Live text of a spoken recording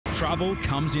Trouble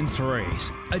comes in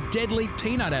threes. A deadly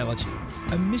peanut allergy,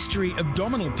 a mystery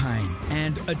abdominal pain,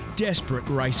 and a desperate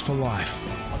race for life.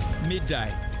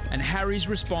 Midday, and Harry's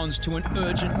responds to an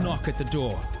urgent knock at the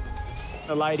door.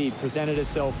 A lady presented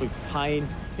herself with pain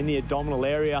in the abdominal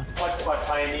area. What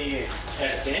pain here?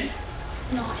 Out of 10?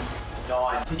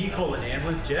 9. Can you call an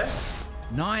ambulance, Jeff?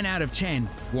 9 out of 10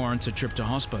 warrants a trip to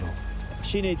hospital.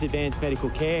 She needs advanced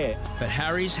medical care. But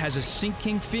Harry's has a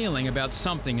sinking feeling about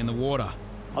something in the water.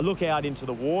 I look out into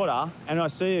the water and I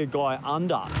see a guy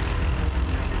under.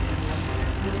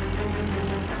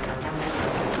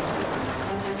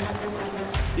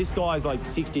 This guy's like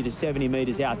 60 to 70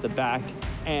 metres out the back,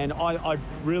 and I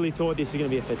really thought this was going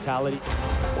to be a fatality.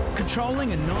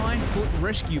 Controlling a 9-foot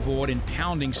rescue board in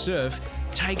pounding surf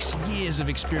takes years of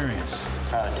experience.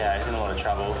 Okay, he's in a lot of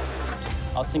trouble.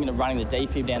 I was thinking of running the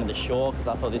defib down to the shore because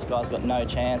I thought this guy's got no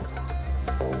chance.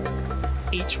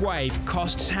 Each wave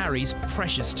costs Harry's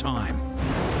precious time.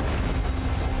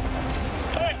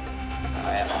 My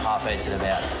heart beat's at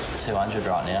about 200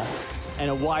 right now. And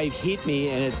a wave hit me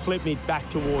and it flipped me back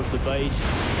towards the beach.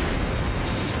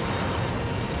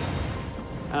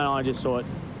 And I just thought,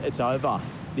 it's over.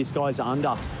 This guy's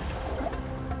under.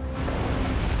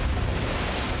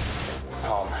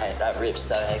 Oh, mate, that rip's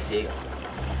so hectic.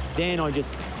 Then I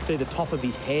just see the top of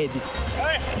his head.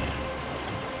 Hey.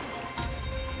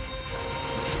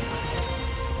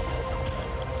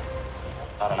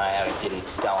 I don't know how he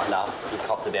didn't go under. He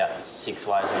copped about 6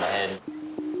 waves on the head.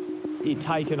 He'd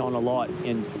taken on a lot,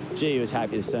 and gee, he was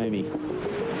happy to see me.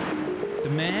 The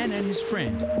man and his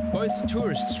friend, both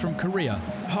tourists from Korea,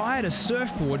 hired a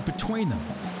surfboard between them.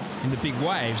 In the big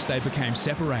waves, they became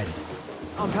separated.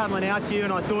 I'm paddling out to you,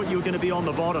 and I thought you were going to be on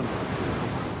the bottom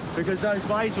because those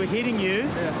waves were hitting you,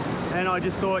 and I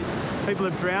just thought people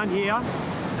have drowned here,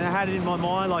 and I had it in my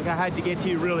mind like I had to get to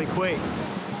you really quick.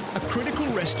 A critical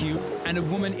rescue and a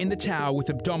woman in the tower with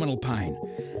abdominal pain.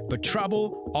 But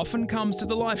trouble often comes to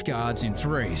the lifeguards in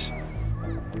threes.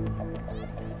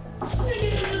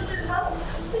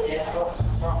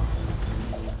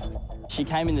 She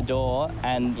came in the door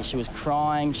and she was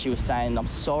crying. She was saying, "I'm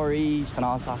sorry." And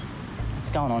I was like, what's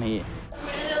going on here?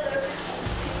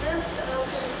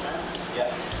 Yeah.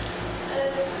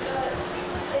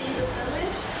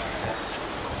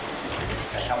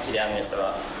 Hey, come sit down, it's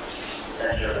all right.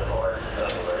 Essentially, the board is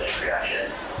an allergic reaction.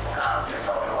 You're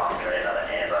probably welcome to another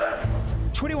hand,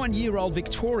 21-year-old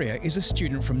Victoria is a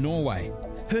student from Norway.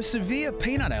 Her severe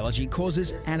peanut allergy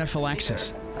causes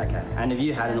anaphylaxis. Okay, and have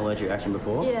you had an allergic reaction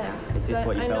before? Yeah. Is this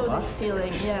what you felt like? I know this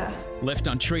feeling, yeah. Left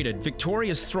untreated,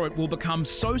 Victoria's throat will become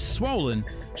so swollen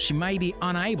she may be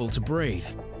unable to breathe.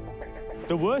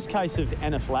 The worst case of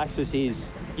anaphylaxis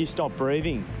is you stop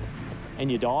breathing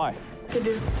and you die. Could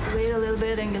you just wait a little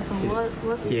bit and get some water?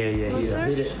 Yeah.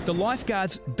 The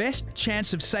lifeguard's best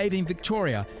chance of saving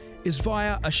Victoria is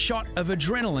via a shot of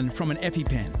adrenaline from an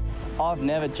EpiPen. I've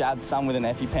never jabbed some with an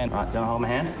EpiPen. Right, do you want to hold my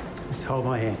hand? Just hold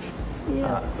my hand.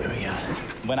 Yeah. There we go.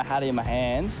 When I had it in my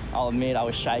hand, I'll admit I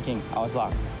was shaking. I was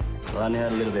like, well, I only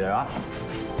hurt a little bit, all right?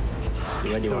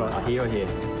 Where do you want it? Here or here?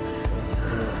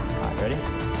 All right, ready?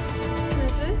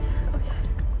 Okay.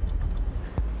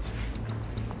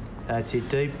 That's it,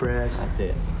 deep breaths. That's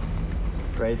it.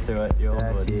 Breathe through it, you're all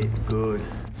good. That's it, good.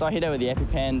 So I hit her with the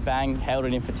EpiPen, bang, held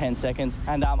it in for 10 seconds,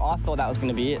 and I thought that was going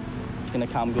to be it. It's going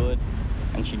to come good,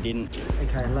 and she didn't.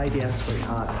 Okay, lay down,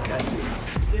 sweetheart. That's it.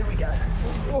 There we go.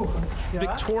 Oh,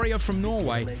 Victoria from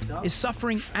Norway is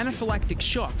suffering anaphylactic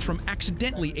shock from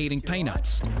accidentally eating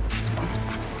peanuts.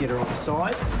 Get her on the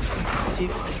side. Sit,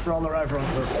 just roll her over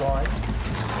onto the side.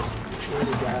 There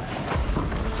we go.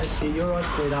 That's it, you're right,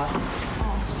 sweetheart.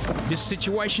 This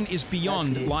situation is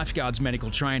beyond lifeguards' medical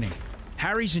training.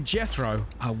 Harry's and Jethro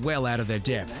are well out of their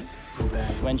depth.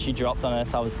 When she dropped on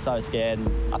us, I was so scared.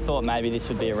 I thought maybe this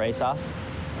would be a resus.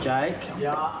 Jake?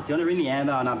 Yeah? Do you want to ring the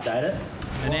amber and update it?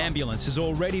 An ambulance has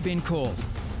already been called,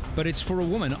 but it's for a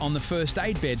woman on the first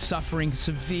aid bed suffering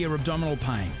severe abdominal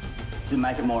pain. To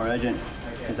make it more urgent,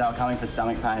 because they were coming for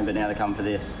stomach pain, but now they're coming for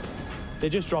this.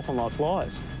 They're just dropping like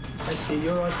flies. That's it,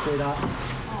 you're right, sweetheart.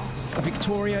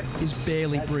 Victoria is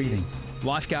barely breathing.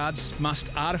 Lifeguards must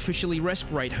artificially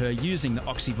respirate her using the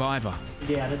Oxyviva.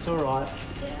 Yeah, that's all right.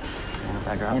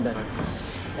 Back her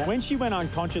up. When she went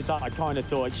unconscious, I kind of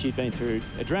thought she'd been through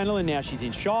adrenaline. Now she's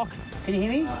in shock. Can you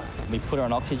hear me? We put her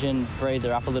on oxygen, breathed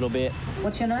her up a little bit.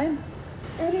 What's your name?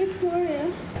 Victoria.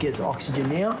 Gets oxygen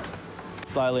now.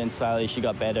 Slowly and slowly she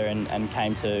got better and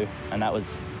came to, and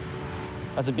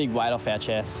that's a big weight off our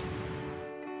chest.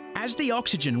 As the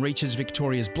oxygen reaches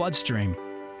Victoria's bloodstream,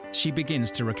 she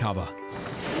begins to recover.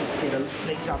 Just get her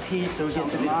legs up here so we get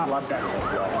some blood back.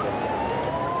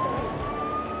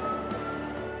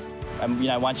 And, you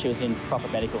know, once she was in proper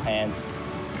medical hands,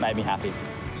 made me happy.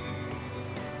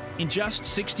 In just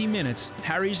 60 minutes,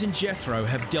 Harry's and Jethro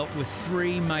have dealt with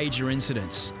 3 major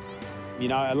incidents. You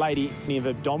know, a lady with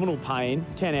abdominal pain,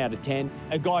 10 out of 10.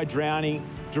 A guy drowning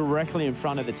directly in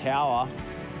front of the tower.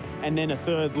 And then a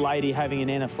third lady having an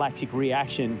anaphylactic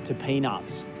reaction to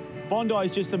peanuts. Bondi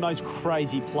is just the most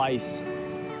crazy place